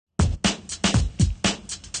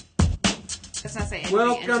Let's not say anything.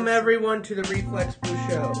 Welcome, everyone, to the Reflex Blue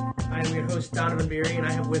Show. I am your host, Donovan Beery, and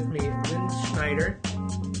I have with me Lynn Schneider,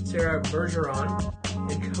 Sarah Bergeron,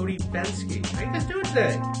 and Cody Bensky. How you guys doing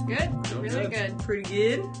today? Good. Really good. Pretty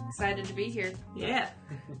good. Excited to be here. Yeah.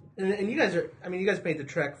 And you guys are, you guys made the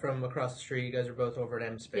trek from across the street. You guys are both over at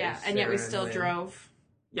M-Space. Yeah, and yet we still drove.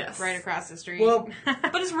 Yes. Right across the street. Well,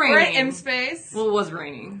 but it's raining. We're at M-Space. Well, it was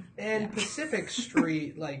raining. And Pacific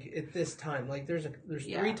Street, at this time, there's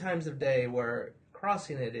 3 times of day where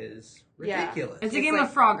crossing it is ridiculous. It's a game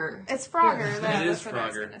of Frogger. It's Frogger. Yeah. That's what I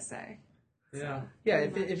was going to say. Yeah. So, yeah,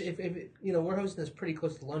 if we're hosting this pretty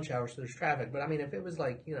close to lunch hour, so there's traffic. But, if it was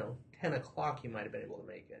 10 o'clock, you might have been able to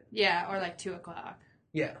make it. Yeah, or 2 o'clock.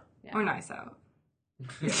 Yeah. Or nice out.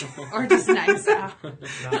 Yeah. Or just nice out.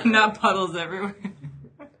 Not puddles everywhere.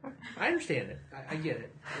 I understand it. I get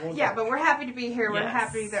it. Yeah, but we're happy to be here. We're Yes.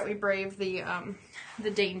 happy that we braved the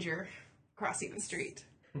danger crossing the street.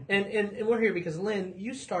 And we're here because, Lynn,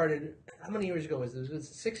 you started, how many years ago was this? Was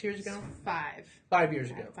it 6 years ago? 5. 5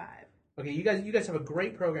 years ago. 5. Okay, you guys have a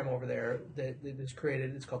great program over there that is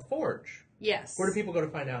created. It's called Forge. Yes. Where do people go to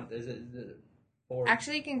find out? Is it Forge?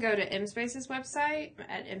 Actually, you can go to MSpace's website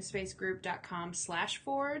at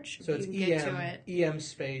mspacegroup.com/forge. So it's you can get to it.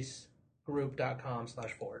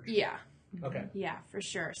 emspacegroup.com/forge. Yeah. Okay. Yeah, for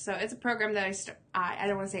sure. So it's a program that I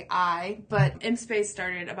don't want to say but MSpace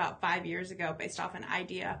started about 5 years ago based off an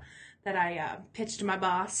idea that I pitched to my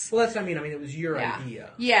boss. Well, that's, it was your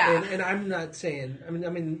idea. Yeah. And I'm not saying,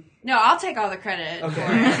 No, I'll take all the credit for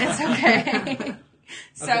it. It's okay.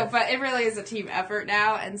 So, but it really is a team effort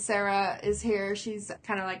now, and Sarah is here. She's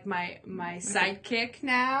kind of like my sidekick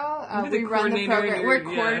now. We run the program. We're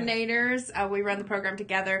coordinators. We run the program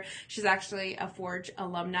together. She's actually a Forge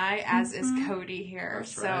alumni, as is Cody here.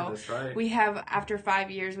 That's right. We have, after 5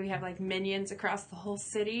 years, we have minions across the whole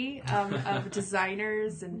city of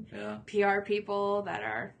designers and PR people that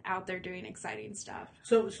are out there doing exciting stuff.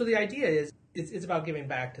 So the idea is it's about giving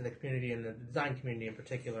back to the community and the design community in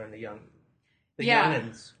particular and the youngins.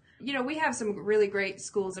 We have some really great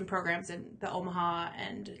schools and programs in the Omaha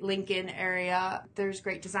and Lincoln area. There's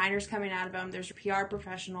great designers coming out of them. There's PR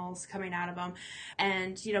professionals coming out of them.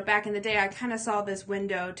 And, back in the day, I kind of saw this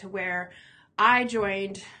window to where I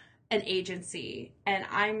joined an agency and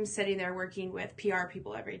I'm sitting there working with PR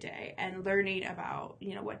people every day and learning about,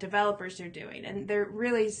 what developers are doing. And there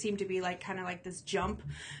really seemed to be this jump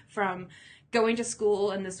from going to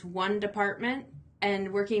school in this one department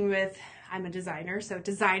and working with, I'm a designer, so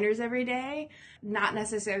designers every day, not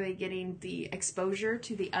necessarily getting the exposure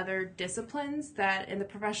to the other disciplines that in the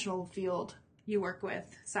professional field you work with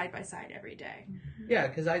side by side every day. Yeah,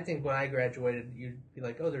 because I think when I graduated, you'd be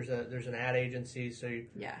like, there's an ad agency, so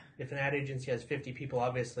if an ad agency has 50 people,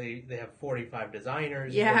 obviously they have 45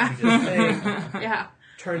 designers. Yeah. Yeah.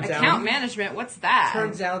 Account management, what's that?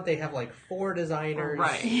 Turns out they have 4 designers.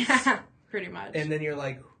 Right. Yeah, pretty much. And then you're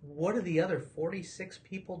like, what do the other 46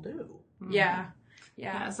 people do? Yeah.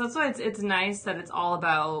 So that's why it's nice that it's all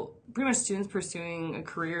about pretty much students pursuing a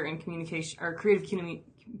career in communication or creative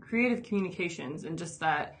communications, and just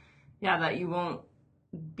that you won't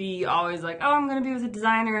be always like, I'm going to be with a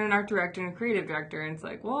designer and an art director and a creative director, and it's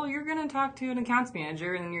like, well, you're going to talk to an accounts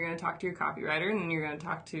manager, and then you're going to talk to your copywriter, and then you're going to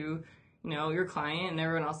talk to your client and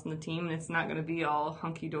everyone else in the team, and it's not going to be all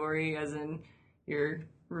hunky-dory as in your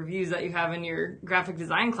reviews that you have in your graphic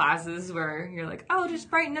design classes where you're like, just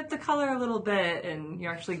brighten up the color a little bit, and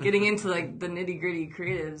you're actually getting into the nitty-gritty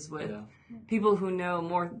creatives with people who know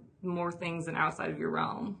more things than outside of your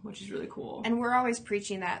realm, which is really cool. And we're always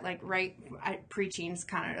preaching that, preaching's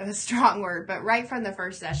kind of a strong word, but right from the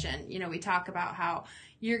first session, we talk about how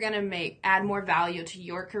you're going to add more value to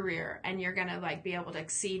your career, and you're going to be able to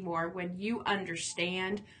exceed more when you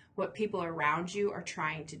understand what people around you are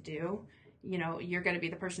trying to do. You're going to be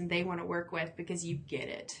the person they want to work with because you get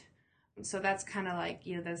it. So that's kind of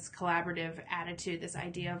this collaborative attitude, this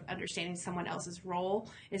idea of understanding someone else's role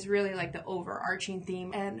is really the overarching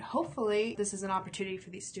theme. And hopefully this is an opportunity for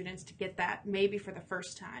these students to get that maybe for the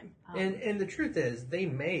first time. And the truth is they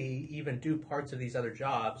may even do parts of these other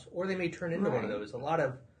jobs, or they may turn into one of those. A lot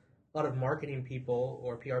of marketing people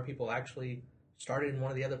or PR people actually started in one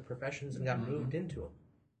of the other professions and got moved into them.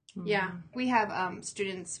 Yeah, we have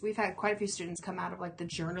students. We've had quite a few students come out of the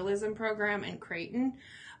journalism program in Creighton,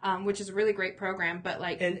 which is a really great program. But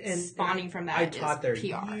spawning from that, I taught there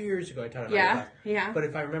PR. years ago. I taught it. Yeah. But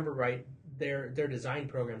if I remember right, their design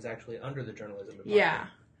program is actually under the journalism department. Yeah.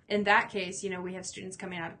 In that case, we have students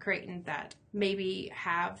coming out of Creighton that maybe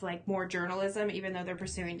have more journalism, even though they're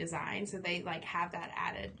pursuing design. So they have that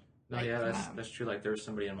added. No, that's true. There was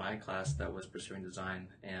somebody in my class that was pursuing design,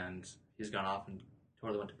 and he's gone off and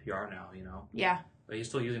totally went to PR now, you know. Yeah. But he's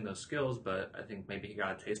still using those skills, but I think maybe he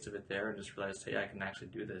got a taste of it there and just realized, hey, I can actually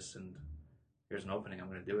do this, and here's an opening, I'm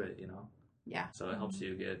going to do it, you know. Yeah. So it helps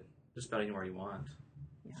you get just about anywhere you want.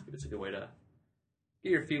 Yeah. It's a good way to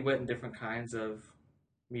get your feet wet in different kinds of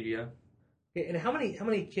media. Okay, and how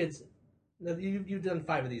many kids? You've done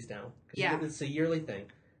 5 of these now. Yeah. It's a yearly thing.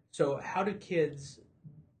 So how do kids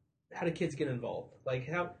get involved? Like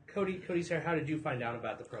Cody, Sarah, how did you find out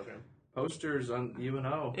about the program? Posters on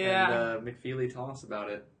UNO Yeah. and McFeely telling us about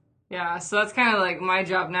it. Yeah, so that's kind of like my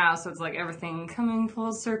job now. So it's like everything coming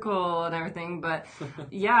full circle and everything. But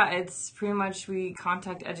yeah, it's pretty much we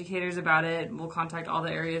contact educators about it. We'll contact all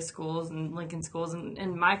the area schools and Lincoln schools. And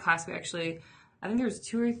in my class, I think there's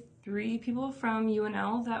 2 or 3 people from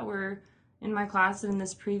UNL that were in my class. And in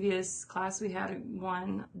this previous class, we had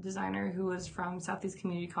one designer who was from Southeast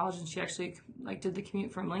Community College, and she actually did the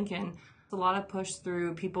commute from Lincoln. A lot of push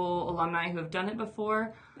through people, alumni who have done it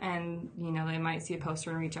before, and they might see a poster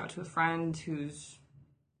and reach out to a friend who's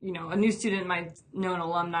a new student might know an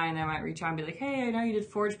alumni, and they might reach out and be like, hey, I know you did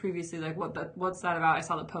Forge previously, like what's that about? I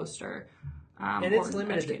saw the poster. And it's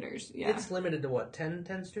limited. Yeah. It's limited to what, 10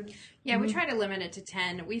 students? Yeah, we try to limit it to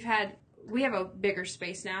 10. We have a bigger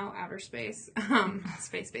space now, outer space,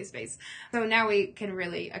 space. So now we can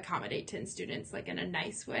really accommodate 10 students, like in a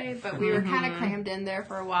nice way. But we were kind of crammed in there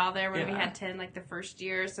for a while there when we had 10, like the first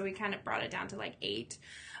year. So we kind of brought it down to like 8.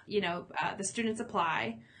 The students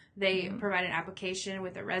apply. They provide an application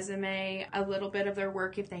with a resume, a little bit of their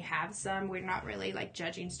work if they have some. We're not really like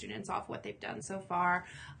judging students off what they've done so far.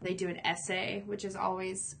 They do an essay, which is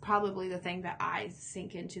always probably the thing that I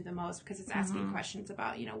sink into the most, because it's asking questions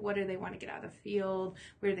about, what do they want to get out of the field?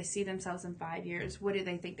 Where do they see themselves in 5 years? What do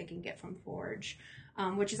they think they can get from Forge?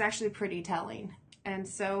 Which is actually pretty telling. And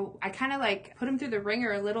so I kind of put them through the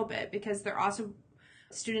ringer a little bit, because they're also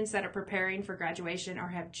students that are preparing for graduation or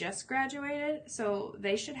have just graduated, so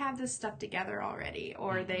they should have this stuff together already,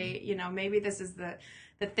 or they, maybe this is the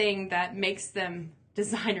thing that makes them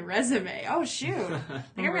design a resume. Oh shoot, I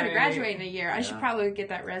think I'm going to graduate in a year. I should probably get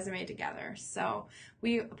that resume together. So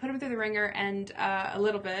we put them through the ringer, and a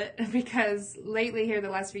little bit, because lately here the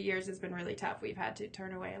last few years has been really tough. We've had to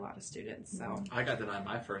turn away a lot of students. So I got denied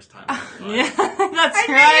my first time. Yeah, that's I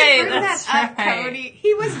right. Bring That's that up, right. Cody.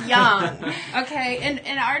 He was young. Okay,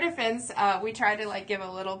 in our defense, we try to give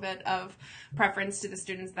a little bit of preference to the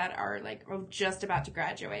students that are just about to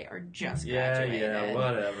graduate or just graduated. Yeah,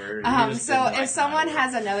 whatever. So if someone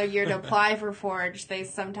has another year to apply for Forge, they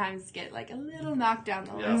sometimes get a little knocked down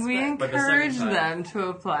the list. We but the encourage second time- them to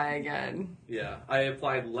apply again. Yeah, I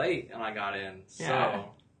applied late and I got in, Yeah.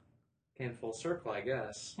 so came full circle, I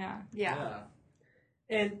guess. Yeah.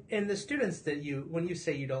 And the students that when you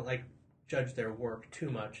say you don't judge their work too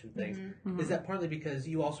much and things, is that partly because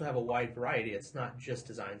you also have a wide variety? It's not just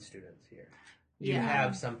design students here. You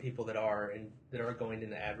have some people that are going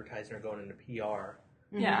into advertising or going into PR.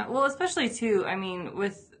 Yeah, well, especially too, I mean,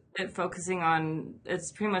 with it focusing on,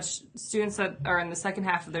 it's pretty much students that are in the second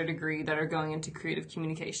half of their degree that are going into creative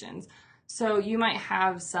communications. So you might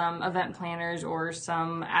have some event planners or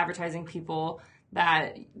some advertising people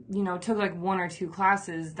that, took 1 or 2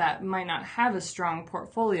 classes that might not have a strong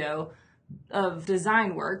portfolio of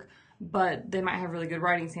design work, but they might have really good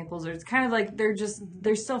writing samples, or it's kind of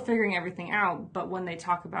they're still figuring everything out. But when they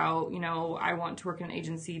talk about, I want to work in an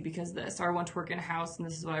agency because this, or I want to work in a house and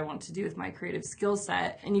this is what I want to do with my creative skill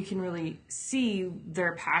set, and you can really see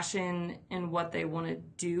their passion and what they want to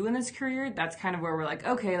do in this career, that's kind of where we're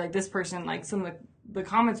okay, this person, some of the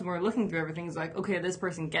comments when we're looking through everything is okay, this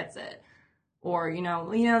person gets it. Or,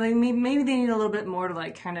 they maybe they need a little bit more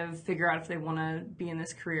to kind of figure out if they want to be in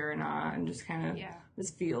this career or not, and just kind of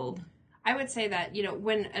this field. I would say that,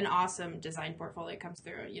 when an awesome design portfolio comes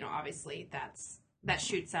through, obviously that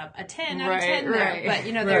shoots up a 10 out of 10 there. Right.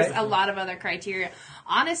 But, there's a lot of other criteria.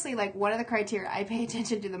 Honestly, one of the criteria I pay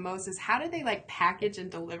attention to the most is how do they, package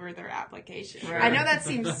and deliver their application. Right. I know that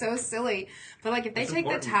seems so silly, but, if they take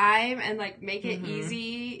the time and, make it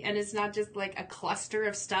easy, and it's not just, a cluster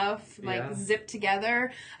of stuff, zipped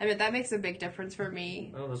together, I mean, that makes a big difference for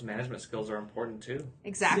me. Well, those management skills are important, too.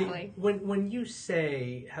 Exactly. See, when you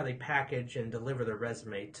say how they package and deliver their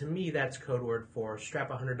resume, to me that's code word for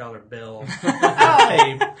strap a $100 bill.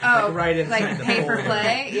 Right inside the pay for folder.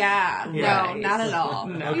 play? Yeah. No, not at all.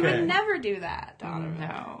 No. We would Okay. never do that, Donovan.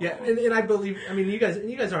 No. Yeah, and I believe, you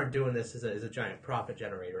guys aren't doing this as a giant profit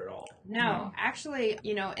generator at all. No, actually,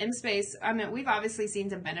 in space, we've obviously seen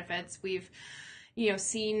some benefits. We've,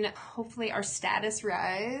 seen hopefully our status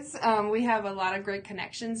rise. We have a lot of great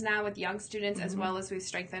connections now with young students, as well as we've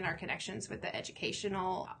strengthened our connections with the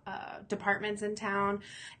educational departments in town.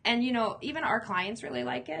 And, even our clients really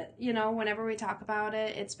like it. Whenever we talk about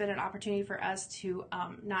it, it's been an opportunity for us to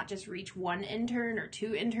not just reach one intern or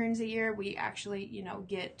 2 interns a year. We actually,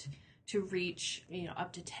 get to reach,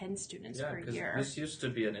 up to 10 students per year. This used to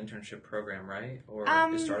be an internship program, right? Or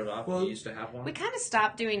it started off, you used to have one? We kind of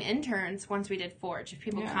stopped doing interns once we did Forge. If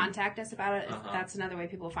people contact us about it, that's another way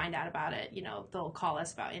people find out about it. They'll call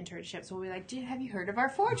us about internships. We'll be like, have you heard of our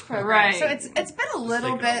Forge program? Right. So it's been a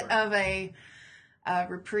little bit of a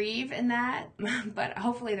reprieve in that, but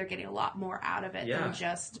hopefully they're getting a lot more out of it than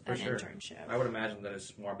just an internship. I would imagine that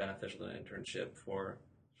it's more beneficial than an internship for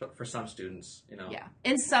some students, Yeah,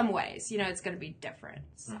 in some ways, it's going to be different.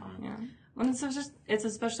 So. Yeah, well, it's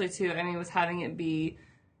especially too. I mean, with having it be,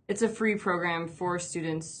 it's a free program for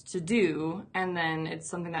students to do, and then it's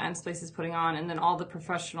something that MSpace is putting on, and then all the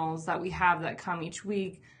professionals that we have that come each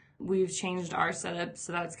week. We've changed our setup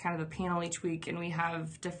so that it's kind of a panel each week, and we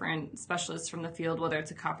have different specialists from the field, whether it's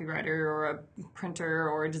a copywriter or a printer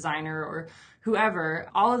or a designer or whoever.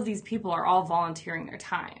 All of these people are all volunteering their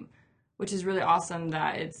time, which is really awesome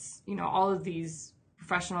that it's, all of these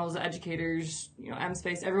professionals, educators,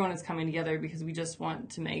 MSpace, everyone is coming together because we just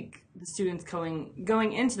want to make the students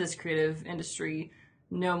going into this creative industry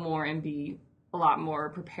know more and be a lot more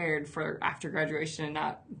prepared for after graduation and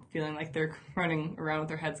not feeling like they're running around with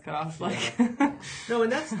their heads cut off. No,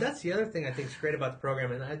 and that's the other thing I think is great about the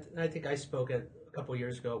program, and I think I spoke a couple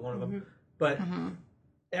years ago at one of them, but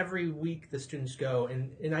every week the students go,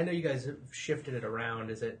 and I know you guys have shifted it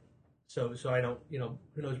around, so I don't,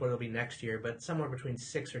 who knows what it'll be next year, but somewhere between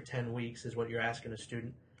 6 or 10 weeks is what you're asking a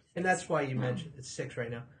student. And that's why you mentioned, it's 6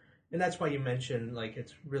 right now, and that's why you mentioned,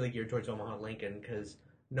 it's really geared towards Omaha Lincoln, because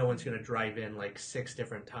no one's going to drive in 6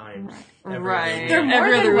 different times. Right. They're more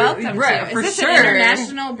than welcome right, to. For Is this sure. an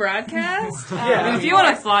international broadcast? If you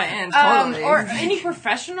want to fly in, totally. Or any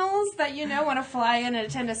professionals that want to fly in and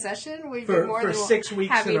attend a session, we'd be more than 6 weeks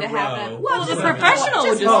happy in to a have row. them. Well, the professional would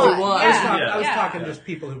just be one. I was talking just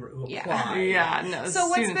people who apply. Yeah, no. So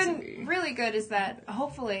what's been really good is that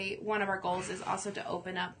hopefully one of our goals is also to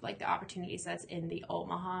open up the opportunity sets in the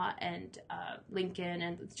Omaha and Lincoln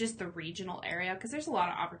and just the regional area, because there's a lot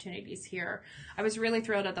of opportunities here. I was really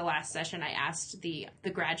thrilled at the last session. I asked the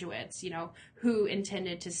graduates, who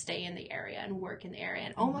intended to stay in the area and work in the area,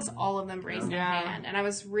 and almost all of them raised their hand, and I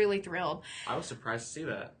was really thrilled. I was surprised to see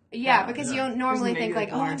that. Yeah, because you don't normally think I'm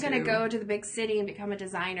going to two. go to the big city and become a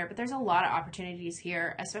designer, but there's a lot of opportunities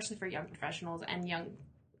here, especially for young professionals and young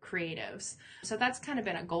creatives. So that's kind of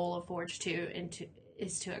been a goal of Forge 2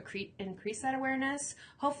 is to increase that awareness,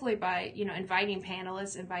 hopefully by, inviting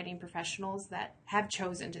panelists, inviting professionals that have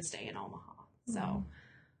chosen to stay in Omaha. So,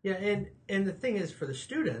 yeah, and the thing is, for the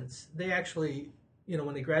students, they actually,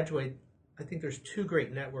 when they graduate, I think there's 2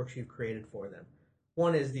 great networks you've created for them.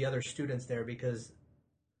 One is the other students there, because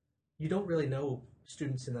you don't really know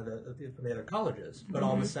students from the other colleges, but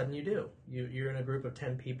all of a sudden you do. You're in a group of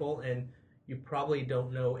 10 people, and you probably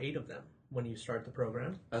don't know 8 of them when you start the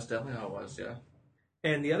program. That's definitely how it was, yeah.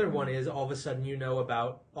 And the other one is all of a sudden you know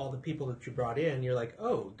about all the people that you brought in. You're like,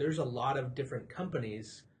 oh, there's a lot of different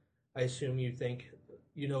companies. I assume you think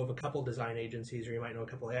you know of a couple design agencies, or you might know a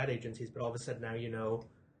couple of ad agencies, but all of a sudden now you know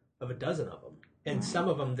of a dozen of them. And some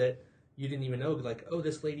of them that you didn't even know, oh,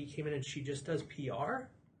 this lady came in and she just does PR.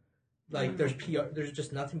 There's PR, there's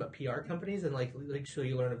just nothing but PR companies, and so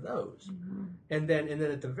you learn of those. And then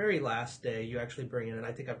at the very last day, you actually bring in, and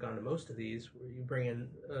I think I've gone to most of these, where you bring in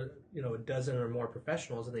a dozen or more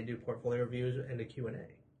professionals, and they do portfolio reviews and a Q&A.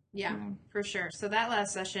 Yeah, for sure. So that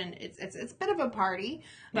last session, it's a bit of a party,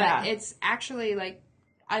 but it's actually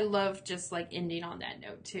I love just ending on that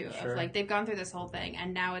note too. Sure. Of they've gone through this whole thing,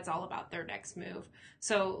 and now it's all about their next move.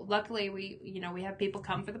 So luckily we have people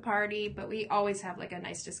come for the party, but we always have a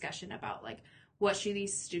nice discussion about what should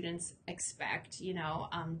these students expect,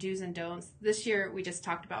 do's and don'ts. This year we just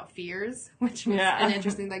talked about fears, which was an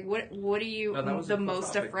interesting, what are you the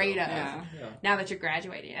most afraid of now that you're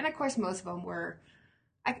graduating? And of course most of them were,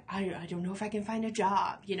 I don't know if I can find a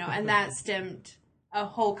job, and that stemmed a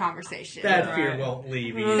whole conversation. That fear won't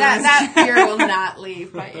leave either. That fear will not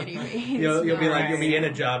leave by any means. You'll be you'll be in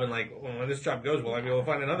a job and when this job goes, will I be able to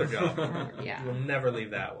find another job? Yeah. You'll never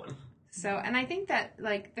leave that one. So, and I think that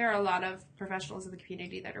there are a lot of professionals in the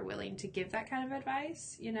community that are willing to give that kind of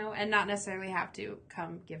advice, and not necessarily have to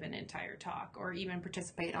come give an entire talk or even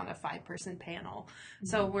participate on a 5-person panel.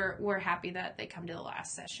 So we're happy that they come to the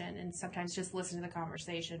last session and sometimes just listen to the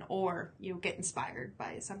conversation, or you get inspired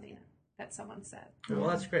by something that someone said. Well,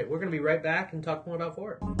 that's great. We're going to be right back and talk more about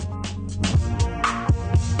Forge.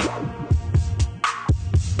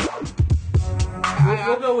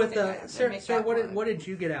 We'll go with Sarah. What did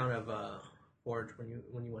you get out of Forge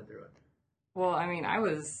when you went through it? Well, I mean,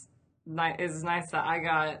 it's nice that I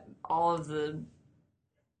got all of the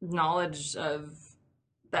knowledge of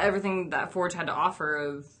everything that Forge had to offer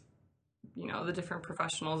of, the different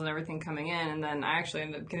professionals and everything coming in. And then I actually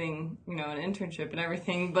ended up getting, an internship and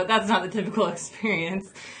everything, but that's not the typical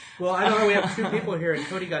experience. Well, I know we have two people here, and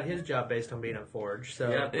Cody got his job based on being on Forge.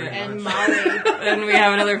 So and Molly. And we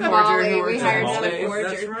have another forger who works we hired at another Space. forger.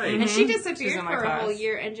 That's right. And she disappeared in my for a whole class.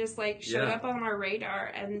 year and just showed up on our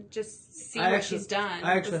radar and just see what she's done.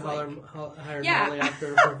 I actually It was hired Yeah. Molly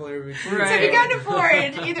after a portfolio review. Right. So if you go to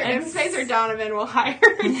Forge, either M-Space or Donovan will hire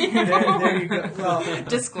you. There you go. Well,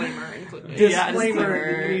 Disclaimer included.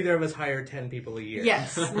 disclaimer, neither of us hire 10 people a year.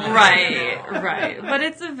 Yes. Right. But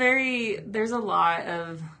it's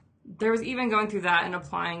there was even going through that and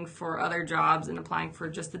applying for other jobs and applying for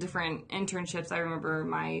just the different internships. I remember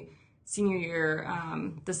my senior year,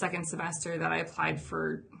 the second semester that I applied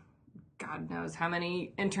for, God knows how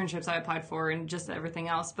many internships I applied for and just everything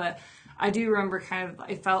else. But I do remember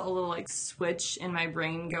I felt a little switch in my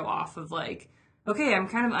brain go off of okay, I'm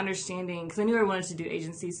kind of understanding, because I knew I wanted to do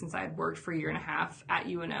agency since I had worked for a year and a half at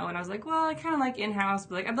UNO, and I was like, well, I kind of like in-house,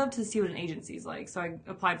 but I'd love to see what an agency's like, so I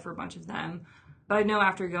applied for a bunch of them. But I know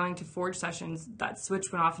after going to Forge sessions, that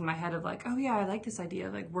switch went off in my head of oh yeah, I like this idea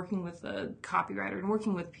of working with a copywriter and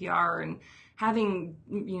working with PR and having,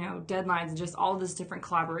 deadlines and just all this different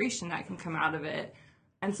collaboration that can come out of it.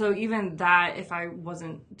 And so even that, if I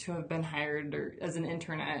wasn't to have been hired or as an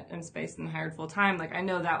intern at M-Space and hired full time, I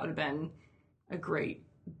know that would have been a great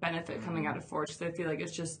benefit coming out of Forge, because I feel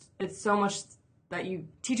it's so much that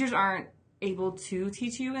teachers aren't able to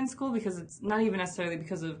teach you in school, because it's not even necessarily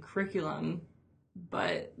because of curriculum,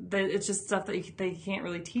 but it's just stuff that they can't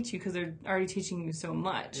really teach you because they're already teaching you so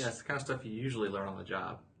much. Yeah, it's the kind of stuff you usually learn on the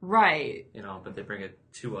job. Right. But they bring it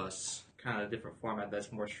to us kind of a different format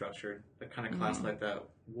that's more structured. The kind of class like that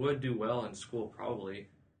would do well in school probably,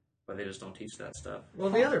 but they just don't teach that stuff. Well,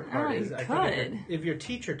 the other part is, I could. think if your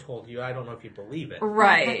teacher told you, I don't know if you believe it.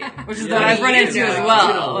 Right. Which is Yeah, what I've run into as You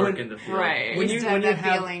well. don't work in the field. Right. When Used you to have when you that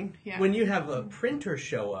have feeling. Yeah. when you have a printer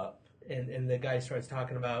show up and the guy starts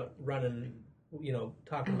talking about running,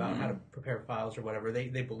 talking about how to prepare files or whatever,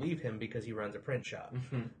 they believe him because he runs a print shop.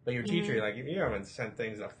 But your teacher, you're like, you haven't sent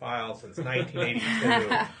things a file since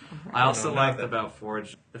 1982. I also liked nothing. about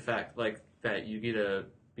Forge the fact that you get to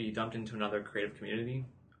be dumped into another creative community.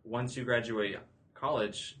 Once you graduate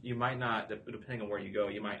college, you might not, depending on where you go,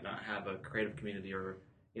 you might not have a creative community or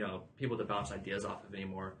people to bounce ideas off of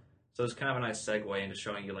anymore. So it's kind of a nice segue into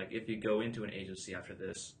showing you if you go into an agency after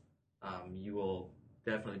this, you will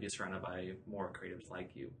definitely be surrounded by more creatives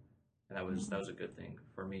like you, and that was a good thing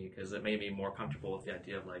for me, because it made me more comfortable with the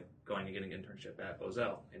idea of going and getting an internship at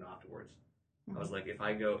Bozell afterwards. I was like,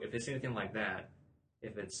 if it's anything like that,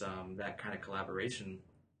 if it's that kind of collaboration,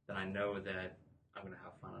 then I know that I'm going to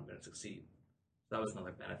have fun, I'm going to succeed. So that was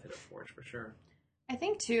another benefit of Forge for sure. I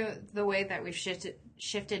think too, the way that we've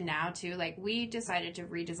shifted now too, we decided to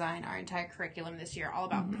redesign our entire curriculum this year all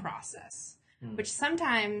about process, which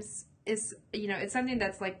sometimes is, it's something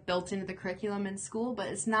that's built into the curriculum in school, but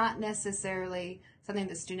it's not necessarily something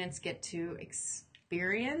that students get to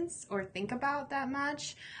experience or think about that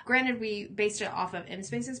much. Granted, we based it off of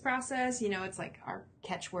M-Space's process, it's our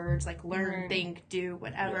catchwords, learn, think, do,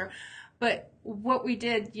 whatever. Yeah. But what we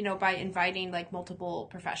did, by inviting multiple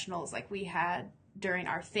professionals, we had during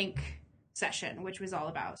our think session, which was all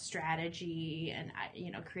about strategy and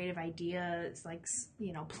creative ideas,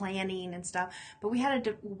 planning and stuff, but we had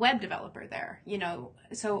a web developer there,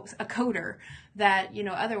 so a coder that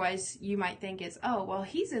otherwise you might think is, oh well,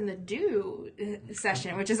 he's in the do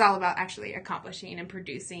session, which is all about actually accomplishing and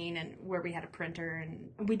producing, and where we had a printer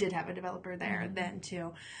and we did have a developer there then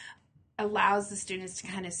too. Allows the students to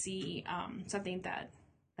kind of see something that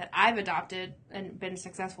I've adopted and been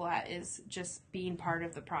successful at, is just being part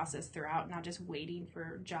of the process throughout, not just waiting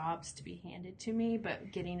for jobs to be handed to me,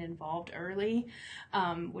 but getting involved early,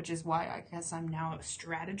 which is why I guess I'm now a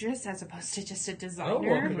strategist as opposed to just a designer. Oh,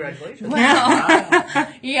 well, congratulations. Well,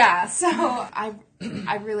 yeah, so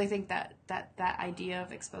I really think that idea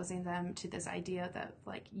of exposing them to this idea that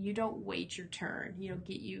you don't wait your turn,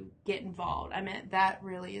 you get involved. I mean, that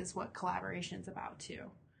really is what collaboration is about too.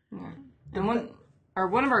 Yeah. And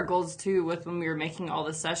one of our goals too, with when we were making all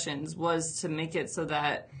the sessions, was to make it so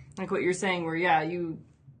that, what you're saying, where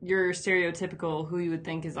your stereotypical who you would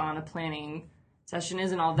think is on a planning session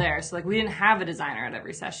isn't all there. So we didn't have a designer at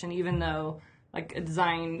every session, even though like a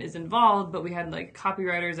design is involved, but we had like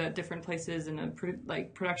copywriters at different places and a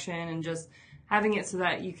production, and just having it so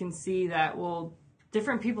that you can see that, well,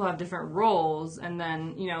 different people have different roles. And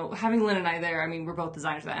then, you know, having Lynn and I there, I mean, we're both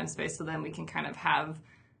designers at M-Space, so then we can kind of have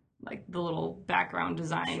like the little background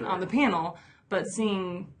design on the panel, but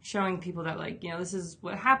showing people that, like, you know, this is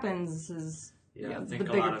what happens, this is Yeah, you know, I think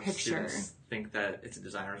the a lot bigger of picture. students think that it's a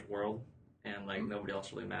designer's world and like nobody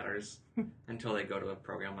else really matters until they go to a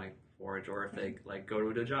program like Forge, or if they like go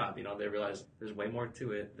to a job, you know, they realize there's way more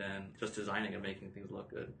to it than just designing and making things look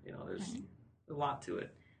good. You know, there's a lot to it.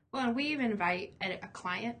 Well, and we even invite a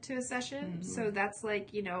client to a session. So that's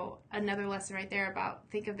like, you know, another lesson right there about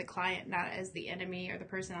think of the client not as the enemy or the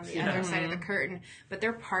person on the other side of the curtain, but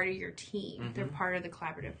they're part of your team. They're part of the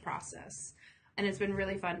collaborative process. And it's been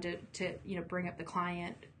really fun to you know, bring up the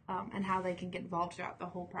client and how they can get involved throughout the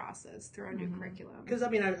whole process through our new curriculum. Because, I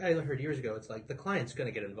mean, I heard years ago, it's like the client's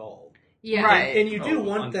going to get involved. Yeah. Right. And you do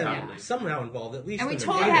want undoubtedly. them somehow involved, at least And we in the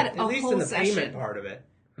totally payment, had a at least whole in the session. payment part of it.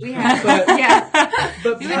 We have, But- we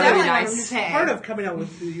But would part definitely of, want them to pay. part of coming out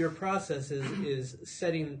with your process is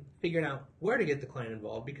figuring out where to get the client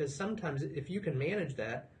involved, because sometimes if you can manage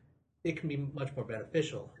that, it can be much more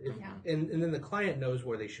beneficial. And then the client knows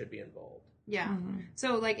where they should be involved. Yeah.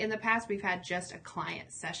 So, like, in the past, we've had just a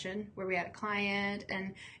client session where we had a client,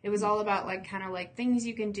 and it was all about, like, kind of like things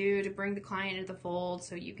you can do to bring the client into the fold,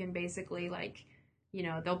 so you can basically, like, you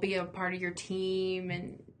know, they'll be a part of your team,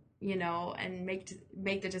 and, you know, and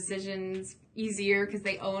make the decisions easier because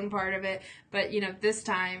they own part of it. But, you know, this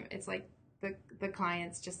time it's like the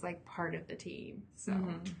client's just like part of the team. So,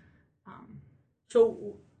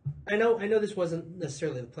 So I know this wasn't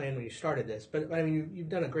necessarily the plan when you started this, but I mean, you've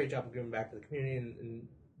done a great job of giving back to the community and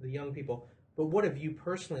the young people. But what have you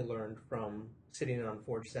personally learned from sitting in on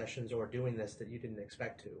Forge sessions or doing this that you didn't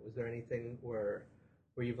expect to? Was there anything where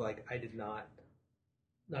you've like, I did not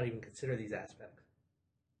even consider these aspects?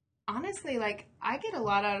 honestly, like, I get a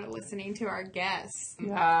lot out of listening to our guests.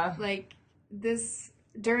 Yeah. Like,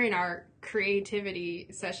 during our creativity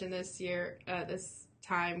session this year, this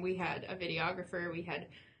time, we had a videographer, we had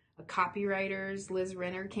copywriters. Liz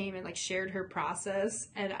Renner came and like shared her process,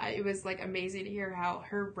 and it was like amazing to hear how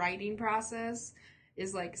her writing process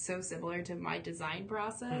is like so similar to my design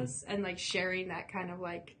process, and like sharing that kind of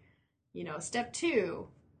like, you know, step 2,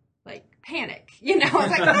 like panic, you know,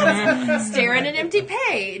 it's like stare at an empty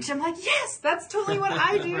page. I'm like, yes, that's totally what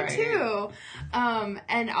I do Right. too.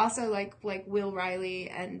 And also like Will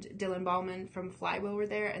Riley and Dylan Ballman from Flywheel were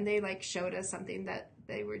there, and they like showed us something that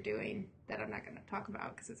they were doing that I'm not going to talk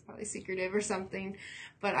about because it's probably secretive or something.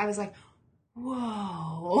 But I was like,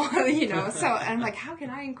 whoa, you know, so I'm like, how can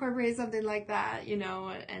I incorporate something like that, you know,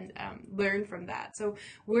 and learn from that. So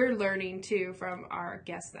we're learning too from our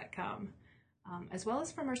guests that come, as well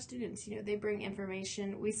as from our students. You know, they bring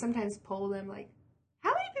information. We sometimes poll them like, how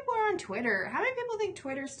many people are on Twitter? How many people think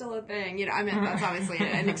Twitter's still a thing? You know, I mean, that's obviously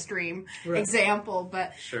an extreme example,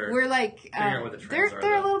 but Sure. we're like, out what the they're trends are, a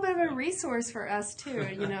though. little bit of a resource for us too,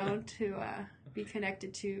 you know, to be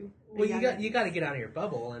connected to. Well, you got to get out of your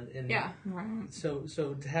bubble, and Yeah. Right. So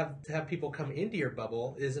to have people come into your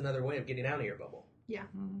bubble is another way of getting out of your bubble. Yeah.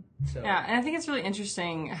 So Yeah, and I think it's really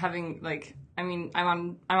interesting having like, I mean,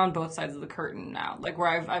 I'm on both sides of the curtain now. Like where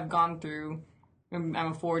I've gone through, I'm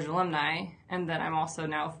a Forge alumni, and then I'm also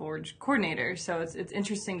now a Forge coordinator. So it's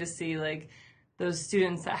interesting to see like those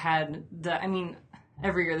students that had I mean,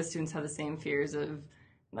 every year the students have the same fears of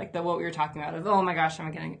like what we were talking about of, oh my gosh, am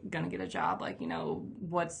I gonna get a job? Like, you know,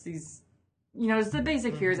 what's these, you know, it's the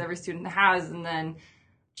basic fears every student has, and then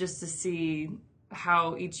just to see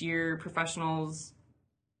how each year professionals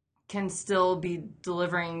can still be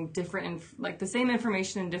delivering different, like the same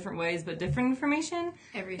information in different ways, but different information.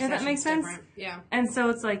 Every If that session's makes sense. different. Yeah. And so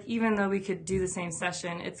it's like, even though we could do the same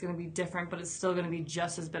session, it's going to be different, but it's still going to be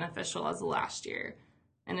just as beneficial as the last year.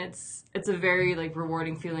 And it's a very like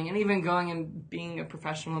rewarding feeling. And even going and being a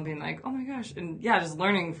professional and being like, oh my gosh, and yeah, just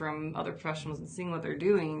learning from other professionals and seeing what they're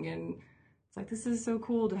doing. And it's like, this is so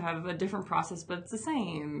cool to have a different process, but it's the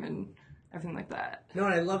same, and everything like that. no,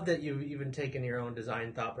 and I love that you've even taken your own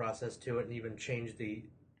design thought process to it and even changed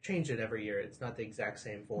it every year. It's not the exact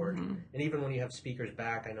same Forge. And even when you have speakers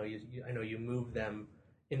back, I know you move them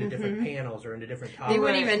into different panels or into different topics. They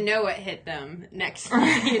wouldn't even know it hit them next year.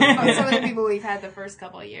 You know, some of the people we've had the first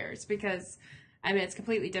couple of years, because I mean, it's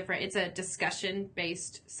completely different. It's a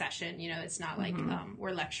discussion-based session. You know, it's not like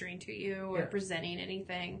we're lecturing to you or presenting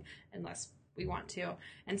anything unless we want to.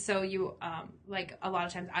 And so you, like a lot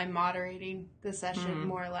of times I'm moderating the session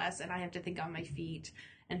more or less, and I have to think on my feet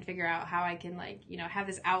and figure out how I can have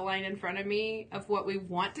this outline in front of me of what we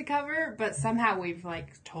want to cover, but somehow we've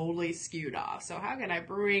totally skewed off. So how can I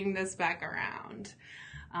bring this back around?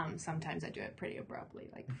 Sometimes I do it pretty abruptly,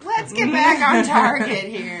 let's get back on target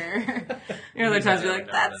here. Other times you're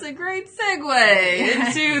that's a great segue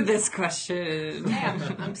into this question.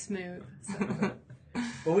 Yeah, I'm smooth. So.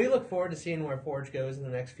 Well, we look forward to seeing where Forge goes in the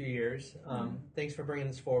next few years. Thanks for bringing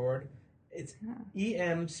this forward. It's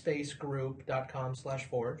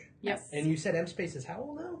emspacegroup.com/forge. Yes. And you said MSpace is how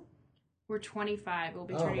old now? We're 25. We'll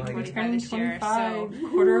be turning 25 this 25. year.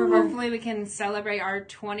 So hopefully we can celebrate our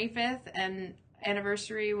 25th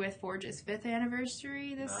anniversary with Forge's 5th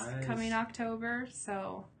anniversary this coming October.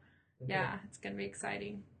 So yeah, it's going to be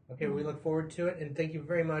exciting. Okay, we look forward to it, and thank you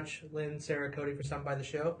very much, Lynn, Sarah, Cody, for stopping by the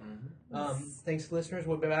show. Thanks, listeners.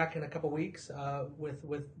 We'll be back in a couple weeks with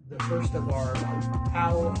the first of our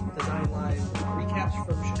POW Design Live recaps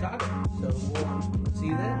from Chicago. So we'll see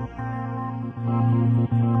you then.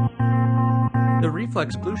 The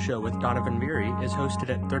Reflex Blue Show with Donovan Beery is hosted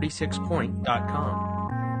at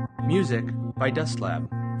 36point.com. Music by Dustlab.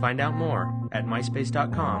 Find out more at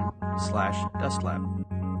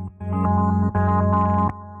myspace.com/Dustlab.